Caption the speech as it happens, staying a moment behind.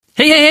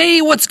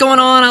Hey, what's going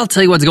on? I'll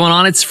tell you what's going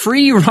on. It's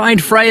Free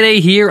Ride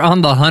Friday here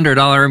on the $100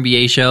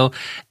 MBA show.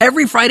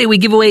 Every Friday, we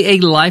give away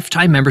a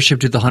lifetime membership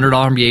to the $100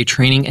 MBA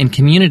training and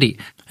community.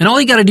 And all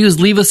you got to do is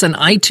leave us an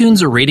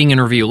iTunes rating and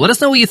review. Let us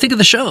know what you think of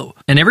the show.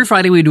 And every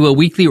Friday, we do a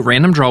weekly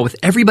random draw with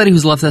everybody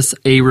who's left us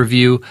a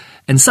review.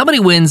 And somebody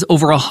wins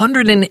over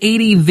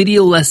 180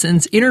 video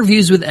lessons,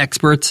 interviews with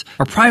experts,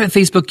 our private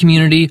Facebook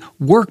community,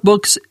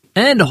 workbooks,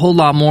 and a whole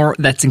lot more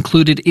that's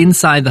included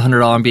inside the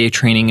 $100 MBA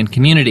training and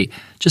community.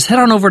 Just head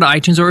on over to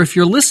iTunes, or if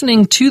you're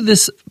listening to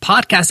this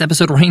podcast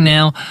episode right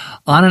now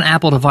on an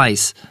Apple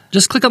device,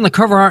 just click on the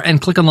cover art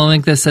and click on the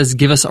link that says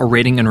give us a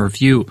rating and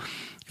review.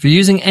 If you're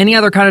using any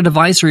other kind of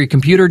device or your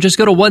computer, just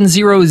go to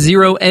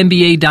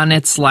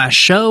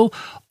 100mba.net/show.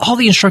 All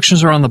the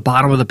instructions are on the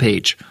bottom of the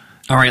page.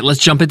 All right, let's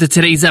jump into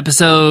today's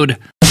episode.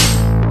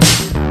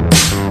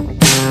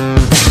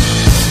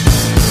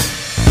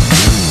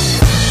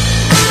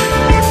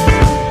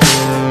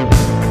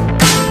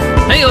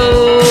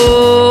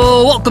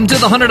 Welcome to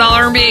the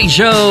 $100 MBA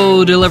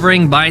show,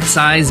 delivering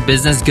bite-sized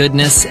business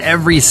goodness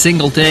every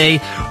single day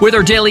with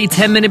our daily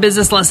 10-minute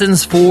business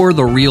lessons for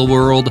the real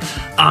world.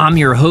 I'm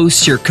your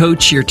host, your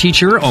coach, your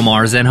teacher,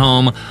 Omar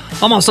Zenhom.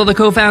 I'm also the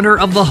co-founder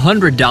of the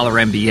 $100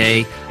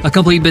 MBA, a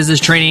complete business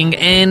training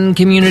and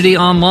community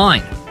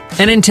online.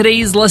 And in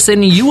today's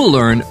lesson, you will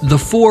learn the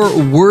 4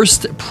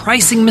 worst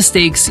pricing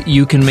mistakes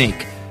you can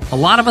make. A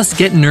lot of us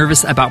get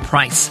nervous about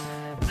price.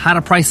 How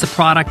to price the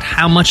product,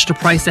 how much to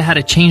price it, how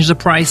to change the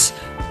price.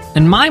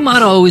 And my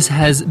motto always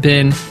has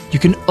been, you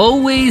can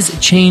always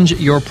change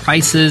your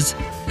prices.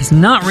 It's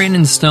not written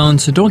in stone,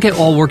 so don't get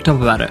all worked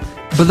up about it.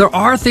 But there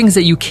are things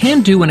that you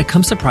can do when it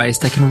comes to price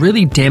that can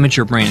really damage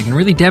your brand, can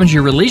really damage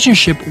your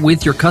relationship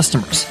with your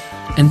customers.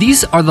 And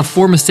these are the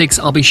 4 mistakes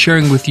I'll be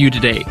sharing with you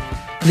today.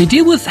 They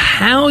deal with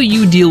how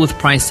you deal with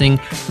pricing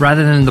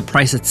rather than the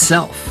price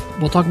itself.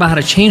 We'll talk about how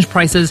to change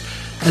prices,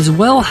 as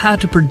well how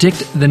to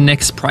predict the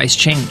next price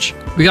change.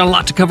 We got a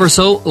lot to cover,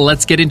 so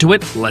let's get into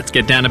it. Let's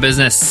get down to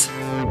business.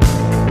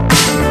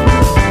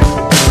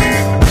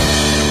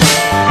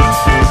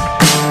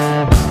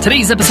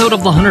 Today's episode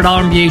of the $100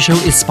 MBA show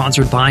is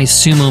sponsored by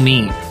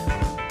SumoMe.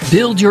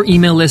 Build your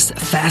email list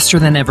faster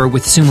than ever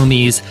with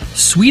SumoMe's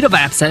suite of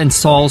apps that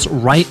installs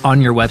right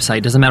on your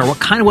website. Doesn't matter what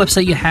kind of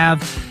website you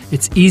have,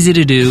 it's easy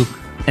to do,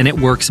 and it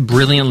works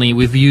brilliantly.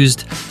 We've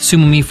used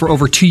SumoMe for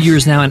over 2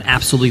 years now and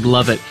absolutely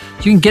love it.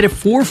 You can get it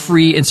for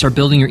free and start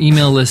building your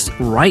email list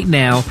right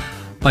now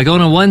by going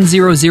to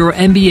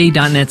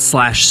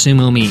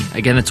 100mba.net/SumoMe.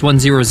 Again, that's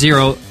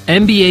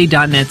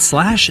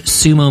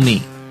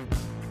 100mba.net/SumoMe.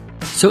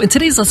 So in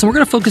today's lesson, we're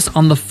going to focus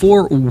on the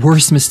 4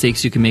 worst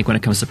mistakes you can make when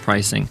it comes to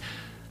pricing.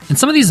 And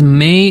some of these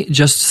may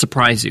just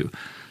surprise you.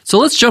 So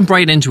let's jump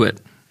right into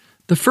it.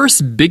 The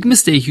first big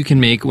mistake you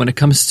can make when it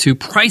comes to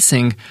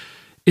pricing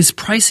is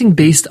pricing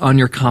based on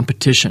your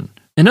competition.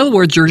 In other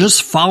words, you're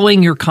just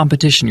following your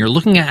competition. You're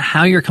looking at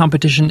how your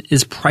competition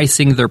is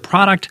pricing their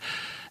product,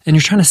 and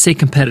you're trying to stay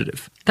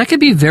competitive. That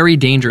could be very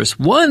dangerous.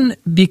 One,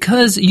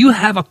 because you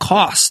have a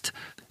cost,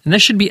 and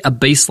that should be a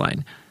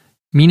baseline,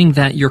 meaning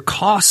that your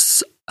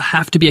costs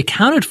have to be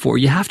accounted for.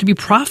 You have to be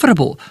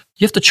profitable.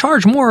 You have to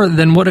charge more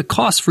than what it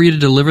costs for you to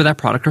deliver that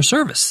product or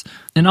service.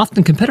 And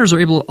often competitors are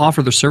able to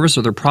offer their service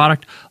or their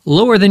product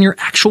lower than your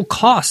actual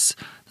costs.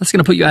 That's going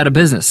to put you out of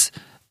business.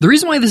 The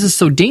reason why this is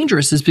so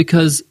dangerous is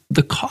because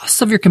the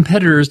costs of your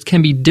competitors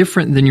can be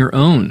different than your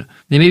own.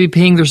 They may be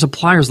paying their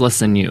suppliers less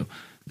than you.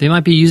 They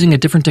might be using a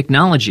different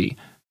technology.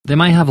 They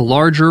might have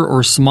larger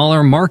or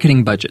smaller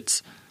marketing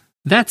budgets.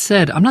 That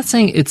said, I'm not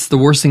saying it's the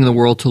worst thing in the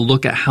world to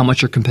look at how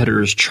much your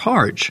competitors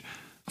charge.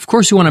 Of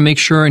course, you want to make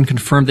sure and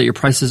confirm that your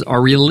prices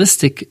are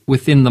realistic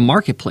within the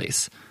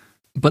marketplace.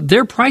 But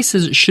their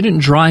prices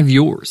shouldn't drive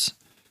yours.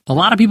 A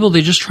lot of people,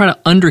 they just try to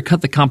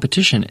undercut the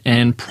competition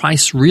and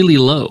price really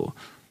low.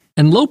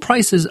 And low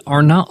prices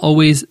are not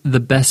always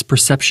the best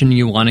perception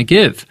you want to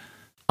give.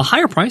 A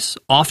higher price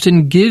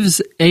often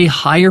gives a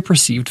higher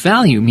perceived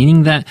value,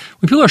 meaning that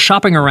when people are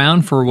shopping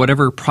around for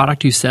whatever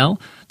product you sell,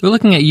 they're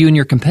looking at you and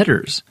your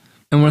competitors.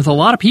 And with a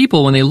lot of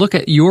people, when they look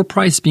at your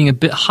price being a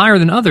bit higher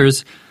than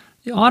others,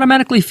 they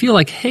automatically feel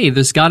like, hey,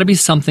 there's got to be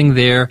something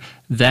there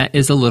that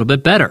is a little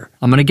bit better.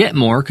 I'm going to get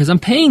more because I'm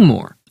paying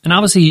more. And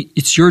obviously,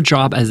 it's your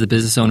job as the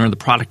business owner, the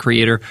product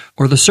creator,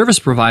 or the service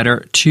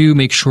provider to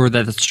make sure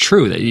that it's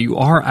true, that you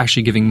are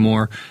actually giving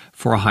more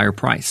for a higher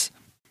price.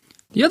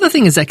 The other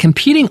thing is that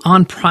competing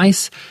on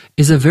price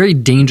is a very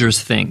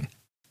dangerous thing.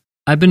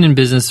 I've been in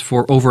business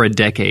for over a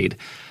decade,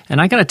 and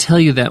I got to tell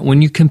you that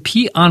when you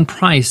compete on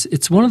price,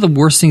 it's one of the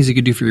worst things you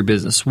could do for your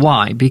business.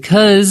 Why?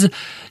 Because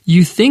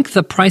you think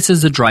the price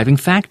is the driving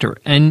factor,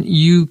 and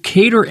you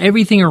cater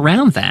everything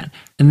around that,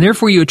 and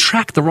therefore you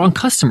attract the wrong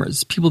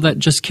customers, people that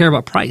just care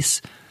about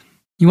price.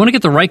 You want to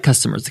get the right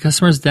customers, the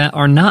customers that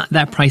are not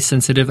that price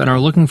sensitive and are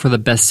looking for the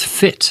best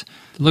fit,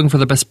 looking for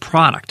the best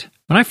product.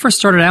 When I first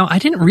started out, I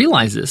didn't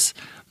realize this,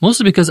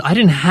 mostly because I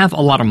didn't have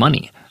a lot of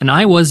money, and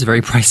I was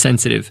very price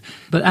sensitive.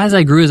 But as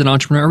I grew as an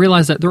entrepreneur, I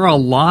realized that there are a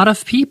lot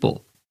of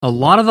people, a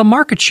lot of the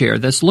market share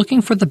that's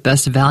looking for the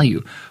best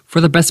value,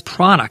 for the best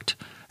product,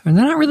 and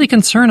they're not really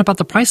concerned about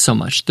the price so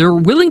much. They're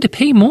willing to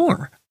pay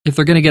more if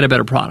they're going to get a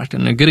better product.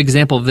 And a good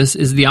example of this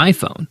is the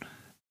iPhone.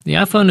 The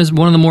iPhone is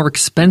one of the more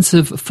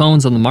expensive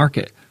phones on the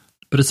market,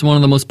 but it's one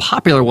of the most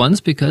popular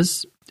ones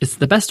because it's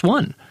the best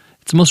one.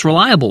 It's the most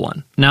reliable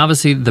one. Now,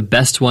 obviously, the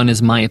best one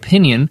is my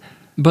opinion,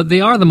 but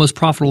they are the most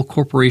profitable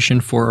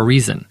corporation for a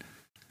reason.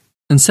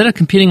 Instead of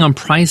competing on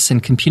price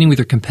and competing with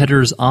your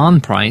competitors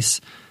on price,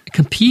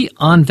 compete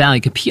on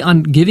value, compete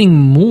on giving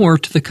more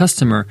to the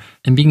customer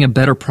and being a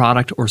better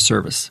product or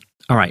service.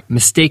 All right,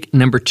 mistake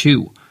number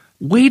 2,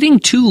 waiting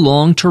too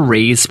long to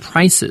raise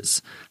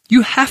prices.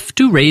 You have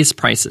to raise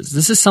prices.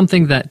 This is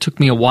something that took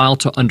me a while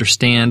to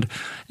understand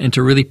and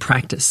to really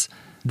practice.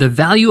 The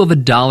value of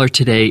 $1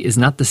 today is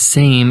not the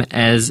same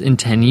as in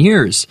 10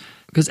 years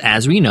because,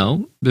 as we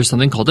know, there's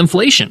something called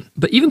inflation.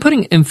 But even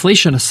putting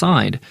inflation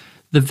aside,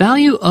 the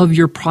value of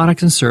your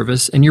product and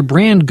service and your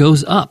brand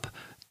goes up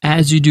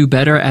as you do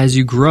better, as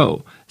you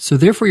grow. So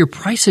therefore, your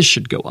prices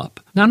should go up.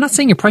 Now, I'm not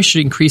saying your price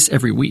should increase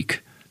every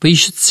week, but you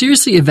should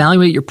seriously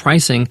evaluate your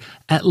pricing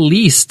at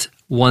least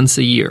once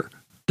a year.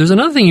 There's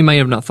another thing you might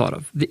have not thought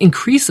of. The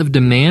increase of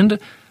demand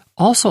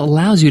also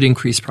allows you to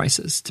increase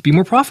prices, to be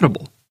more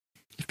profitable.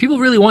 If people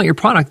really want your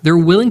product, they're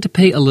willing to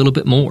pay a little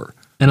bit more.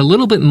 And a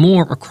little bit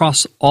more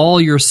across all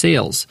your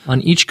sales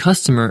on each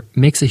customer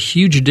makes a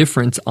huge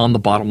difference on the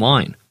bottom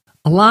line.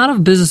 A lot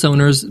of business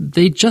owners,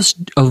 they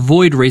just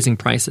avoid raising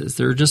prices.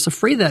 They're just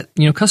afraid that,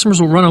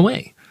 customers will run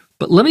away.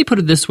 But let me put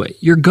it this way.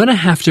 You're going to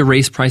have to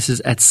raise prices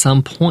at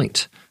some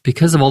point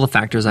because of all the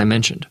factors I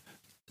mentioned.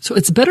 So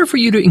it's better for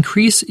you to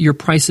increase your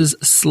prices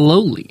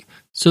slowly.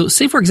 So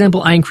say, for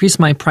example, I increase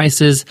my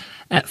prices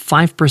at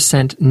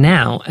 5%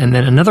 now and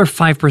then another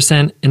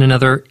 5% in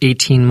another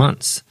 18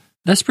 months.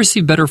 That's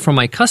perceived better from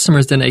my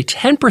customers than a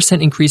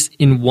 10% increase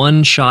in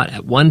one shot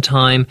at one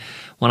time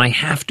when I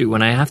have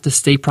to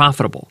stay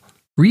profitable.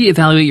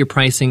 Reevaluate your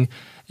pricing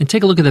and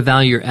take a look at the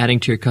value you're adding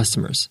to your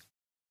customers.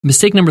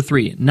 Mistake number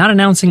 3, not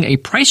announcing a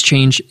price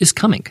change is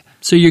coming.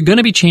 So you're going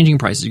to be changing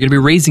prices. You're going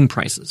to be raising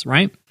prices,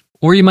 right?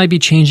 Or you might be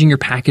changing your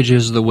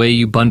packages or the way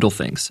you bundle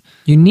things.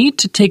 You need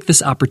to take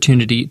this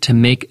opportunity to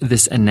make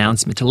this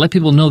announcement, to let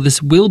people know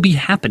this will be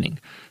happening.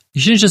 You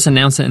shouldn't just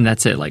announce it and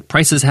that's it, like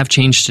prices have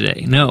changed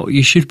today. No,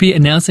 you should be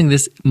announcing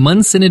this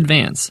months in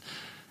advance.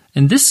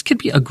 And this could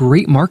be a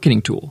great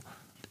marketing tool.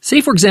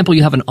 Say, for example,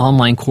 you have an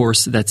online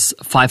course that's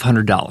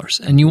 $500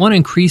 and you want to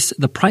increase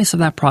the price of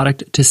that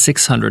product to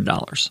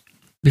 $600.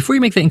 Before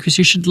you make that increase,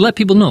 you should let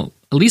people know,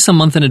 at least a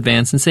month in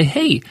advance, and say,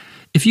 hey,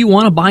 if you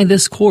want to buy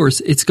this course,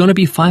 it's going to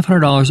be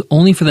 $500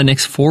 only for the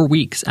next 4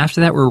 weeks.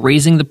 After that, we're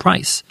raising the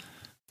price.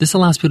 This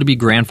allows people to be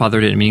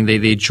grandfathered in,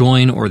 meaning they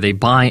join or they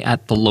buy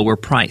at the lower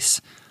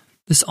price.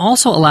 This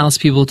also allows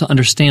people to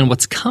understand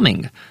what's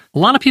coming. A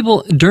lot of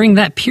people during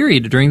that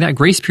period, during that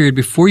grace period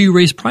before you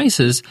raise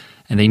prices,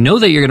 and they know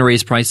that you're going to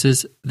raise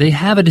prices, they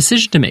have a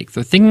decision to make.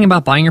 They're thinking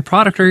about buying your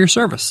product or your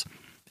service.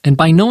 And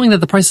by knowing that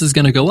the price is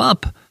going to go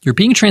up, you're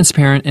being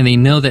transparent and they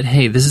know that,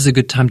 hey, this is a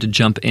good time to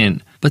jump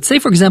in. But say,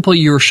 for example,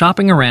 you're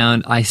shopping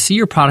around, I see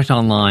your product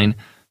online,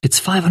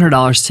 it's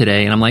 $500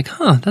 today, and I'm like,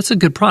 that's a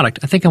good product.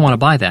 I think I want to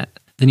buy that.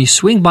 Then you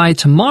swing by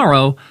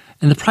tomorrow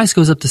and the price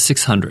goes up to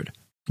 $600. And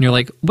you're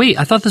like, wait,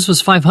 I thought this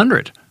was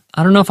 $500.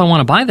 I don't know if I want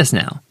to buy this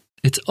now.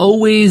 It's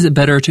always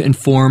better to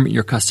inform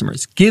your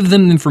customers. Give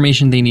them the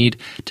information they need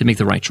to make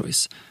the right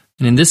choice.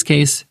 And in this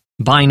case,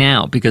 buy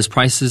now because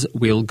prices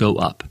will go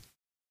up.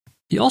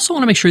 You also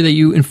want to make sure that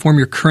you inform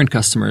your current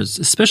customers,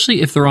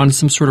 especially if they're on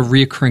some sort of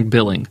reoccurring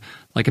billing,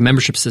 like a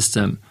membership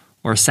system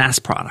or a SaaS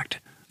product.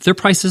 If their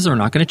prices are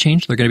not going to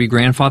change, they're going to be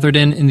grandfathered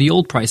in the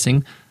old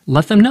pricing,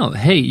 let them know,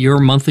 hey, your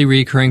monthly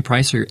reoccurring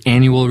price or your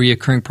annual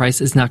reoccurring price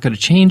is not going to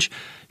change.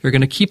 You're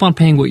going to keep on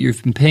paying what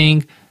you've been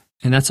paying,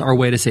 and that's our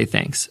way to say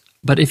thanks.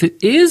 But if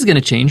it is going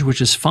to change,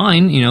 which is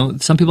fine,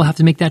 some people have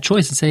to make that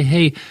choice and say,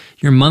 hey,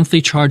 your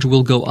monthly charge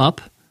will go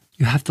up.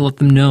 You have to let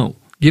them know.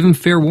 Give them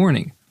fair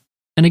warning.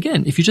 And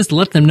again, if you just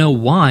let them know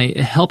why,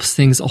 it helps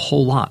things a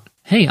whole lot.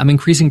 Hey, I'm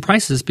increasing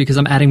prices because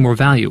I'm adding more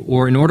value.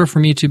 Or in order for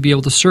me to be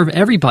able to serve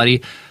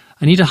everybody,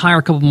 I need to hire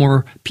a couple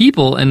more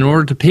people. And in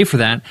order to pay for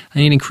that, I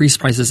need to increase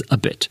prices a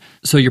bit.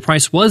 So your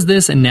price was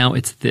this, and now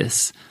it's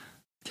this.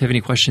 If you have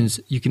any questions,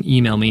 you can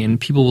email me. And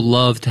people will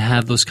love to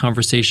have those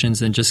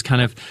conversations and just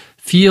kind of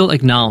feel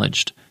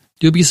acknowledged.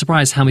 You'll be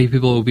surprised how many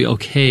people will be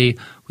okay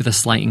with a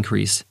slight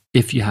increase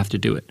if you have to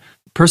do it.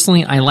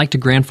 Personally, I like to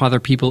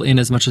grandfather people in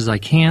as much as I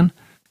can.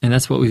 And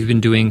that's what we've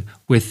been doing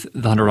with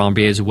the $100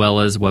 MBA as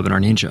well as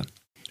Webinar Ninja.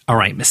 All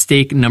right,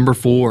 mistake number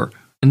 4.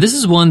 And this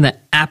is one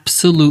that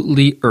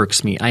absolutely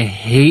irks me. I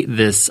hate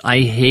this. I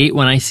hate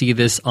when I see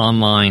this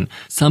online.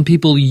 Some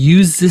people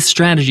use this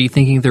strategy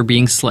thinking they're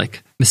being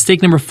slick.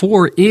 Mistake number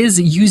 4 is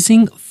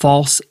using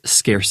false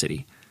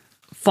scarcity.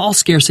 False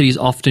scarcity is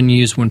often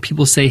used when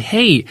people say,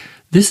 hey,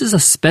 this is a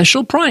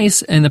special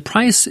price and the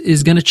price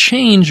is going to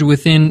change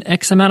within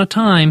X amount of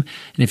time.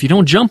 And if you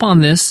don't jump on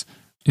this,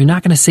 you're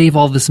not going to save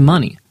all this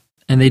money.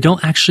 And they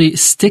don't actually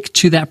stick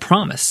to that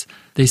promise.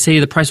 They say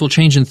the price will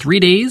change in 3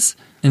 days,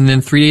 and then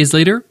 3 days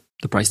later,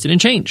 the price didn't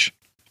change.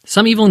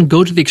 Some even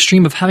go to the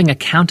extreme of having a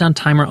countdown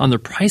timer on their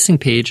pricing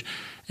page,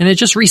 and it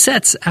just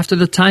resets after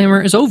the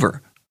timer is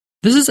over.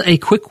 This is a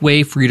quick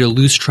way for you to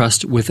lose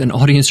trust with an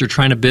audience you're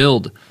trying to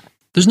build.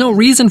 There's no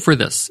reason for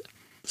this.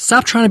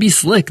 Stop trying to be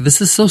slick. This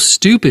is so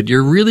stupid.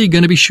 You're really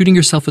going to be shooting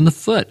yourself in the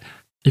foot.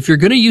 If you're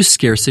going to use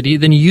scarcity,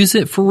 then use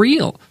it for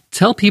real.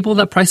 Tell people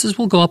that prices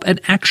will go up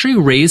and actually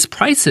raise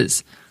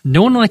prices.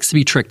 No one likes to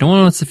be tricked. No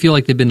one wants to feel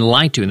like they've been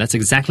lied to, and that's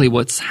exactly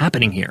what's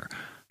happening here.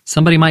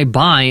 Somebody might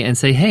buy and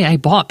say, hey, I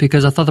bought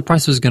because I thought the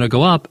price was going to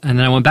go up, and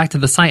then I went back to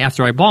the site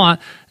after I bought,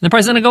 and the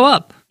price didn't go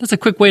up. That's a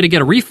quick way to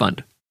get a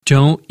refund.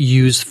 Don't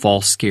use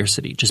false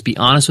scarcity. Just be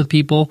honest with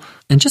people.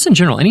 And just in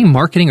general, any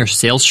marketing or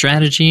sales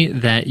strategy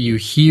that you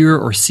hear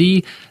or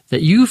see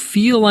that you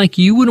feel like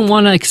you wouldn't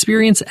want to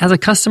experience as a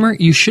customer,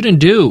 you shouldn't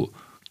do.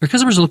 Your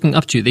customers are looking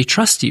up to you. They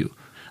trust you.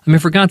 I mean,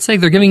 for God's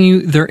sake, they're giving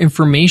you their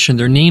information,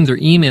 their name, their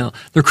email,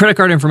 their credit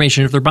card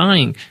information if they're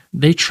buying.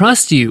 They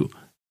trust you.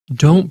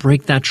 Don't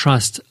break that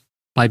trust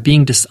by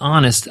being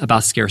dishonest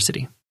about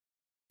scarcity.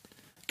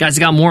 Guys, I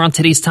got more on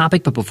today's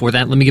topic, but before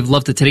that, let me give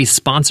love to today's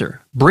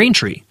sponsor,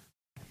 Braintree.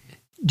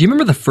 Do you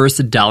remember the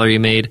first dollar you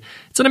made?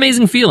 It's an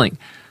amazing feeling.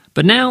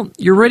 But now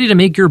you're ready to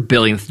make your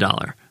billionth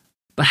dollar.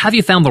 But have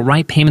you found the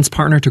right payments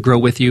partner to grow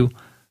with you?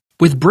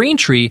 With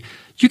Braintree,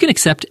 you can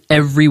accept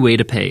every way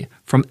to pay,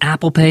 from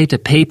Apple Pay to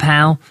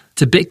PayPal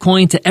to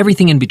Bitcoin to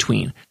everything in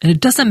between. And it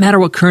doesn't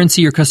matter what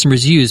currency your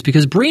customers use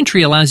because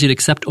Braintree allows you to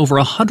accept over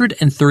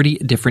 130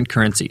 different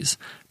currencies.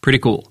 Pretty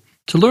cool.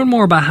 To learn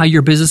more about how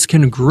your business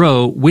can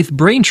grow with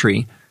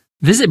Braintree,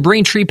 visit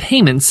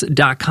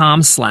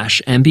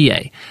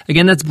BraintreePayments.com/MBA.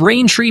 Again, that's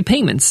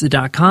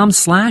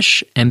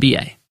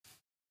BraintreePayments.com/MBA.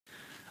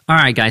 All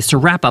right, guys, to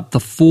wrap up, the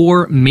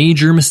 4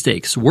 major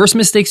mistakes, worst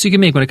mistakes you can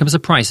make when it comes to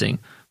pricing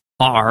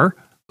are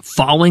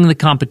following the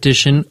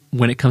competition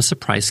when it comes to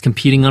price,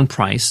 competing on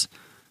price,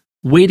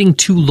 waiting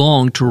too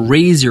long to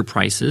raise your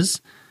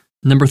prices.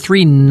 Number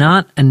 3,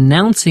 not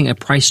announcing a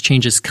price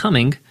change is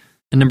coming.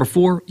 And number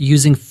 4,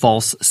 using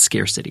false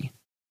scarcity.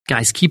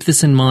 Guys, keep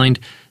this in mind.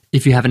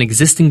 If you have an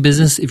existing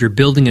business, if you're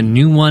building a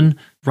new one,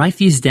 write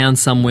these down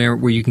somewhere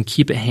where you can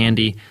keep it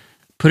handy.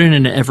 Put it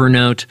in an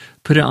Evernote,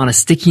 put it on a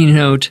sticky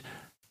note.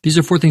 These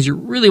are 4 things you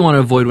really want to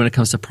avoid when it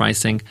comes to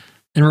pricing.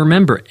 And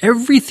remember,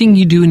 everything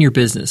you do in your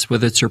business,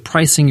 whether it's your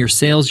pricing, your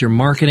sales, your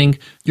marketing,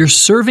 you're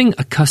serving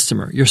a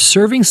customer. You're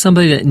serving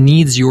somebody that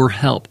needs your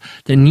help,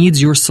 that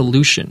needs your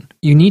solution.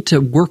 You need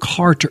to work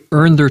hard to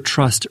earn their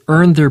trust,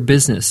 earn their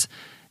business,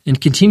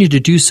 and continue to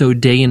do so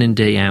day in and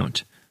day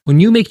out. When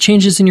you make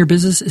changes in your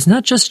business, it's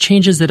not just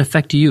changes that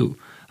affect you.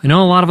 I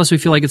know a lot of us, we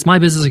feel like it's my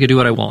business, I can do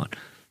what I want.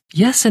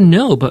 Yes and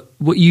no, but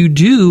what you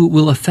do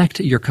will affect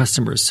your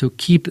customers, so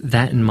keep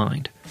that in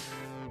mind.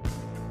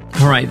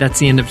 All right, that's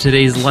the end of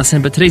today's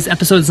lesson, but today's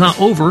episode is not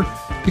over.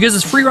 Because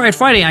it's Free Ride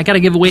Friday, I got to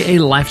give away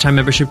a lifetime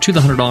membership to the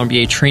 $100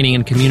 MBA training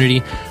and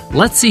community.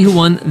 Let's see who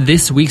won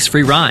this week's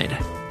free ride.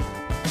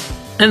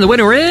 And the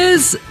winner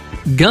is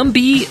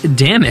Gumby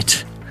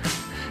Dammit.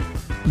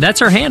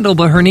 That's her handle,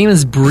 but her name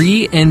is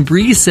Bree, and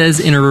Bree says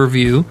in a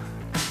review,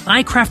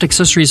 I craft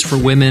accessories for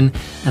women,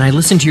 and I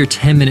listen to your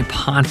 10-minute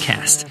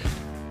podcast.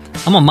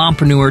 I'm a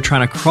mompreneur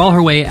trying to crawl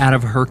her way out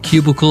of her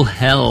cubicle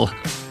hell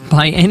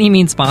by any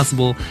means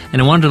possible,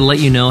 and I wanted to let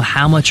you know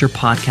how much your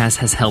podcast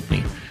has helped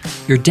me.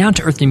 Your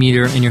down-to-earth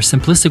demeanor and your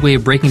simplistic way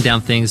of breaking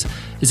down things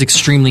is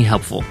extremely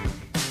helpful.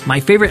 My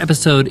favorite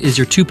episode is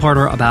your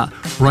 2-parter about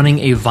running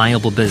a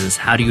viable business.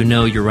 How do you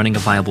know you're running a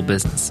viable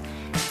business?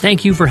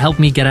 Thank you for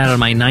helping me get out of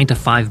my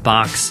 9-to-5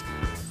 box.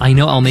 I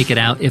know I'll make it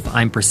out if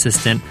I'm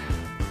persistent.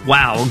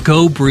 Wow,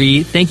 go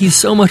Bree. Thank you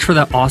so much for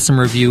that awesome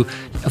review.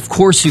 Of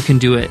course you can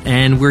do it,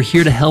 and we're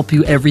here to help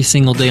you every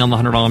single day on the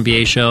 $100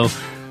 MBA show.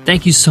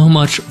 Thank you so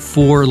much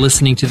for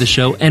listening to the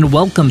show, and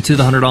welcome to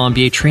the $100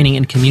 MBA training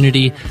and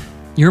community.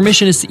 Your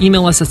mission is to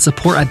email us at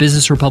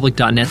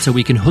support@businessrepublic.net so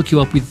we can hook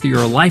you up with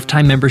your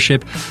lifetime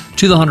membership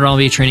to the $100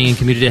 MBA training and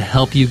community to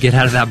help you get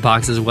out of that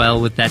box as well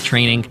with that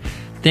training.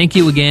 Thank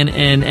you again,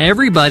 and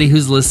everybody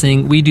who's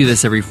listening, we do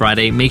this every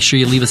Friday. Make sure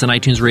you leave us an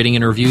iTunes rating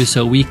and review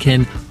so we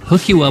can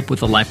hook you up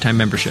with a lifetime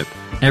membership.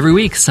 Every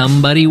week,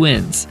 somebody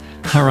wins.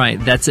 All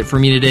right, that's it for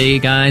me today,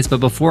 guys.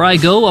 But before I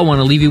go, I want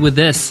to leave you with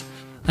this.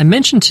 I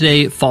mentioned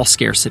today false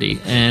scarcity,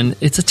 and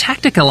it's a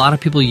tactic a lot of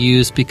people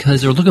use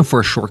because they're looking for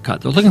a shortcut.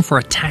 They're looking for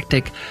a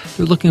tactic.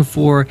 They're looking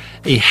for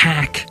a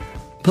hack.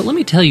 But let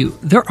me tell you,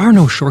 there are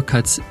no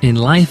shortcuts in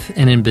life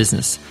and in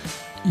business.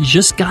 You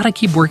just got to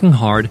keep working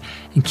hard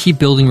and keep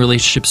building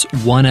relationships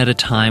one at a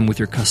time with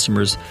your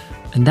customers.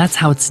 And that's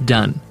how it's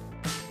done.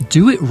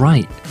 Do it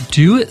right.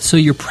 Do it so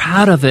you're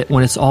proud of it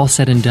when it's all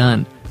said and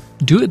done.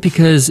 Do it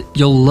because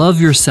you'll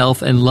love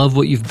yourself and love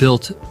what you've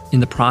built in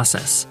the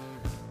process.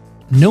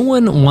 No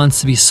one wants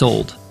to be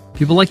sold.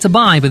 People like to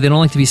buy, but they don't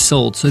like to be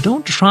sold. So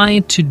don't try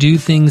to do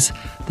things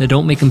that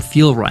don't make them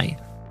feel right.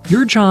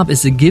 Your job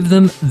is to give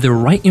them the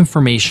right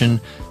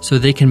information so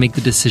they can make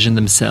the decision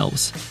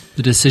themselves,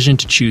 the decision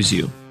to choose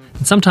you.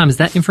 And sometimes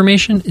that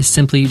information is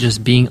simply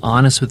just being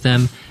honest with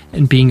them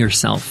and being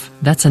yourself.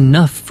 That's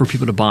enough for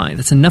people to buy.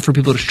 That's enough for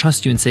people to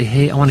trust you and say,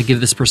 hey, I want to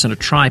give this person a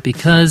try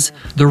because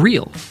they're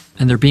real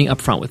and they're being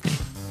upfront with me.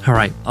 All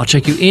right, I'll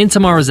check you in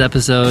tomorrow's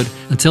episode.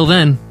 Until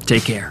then,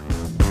 take care.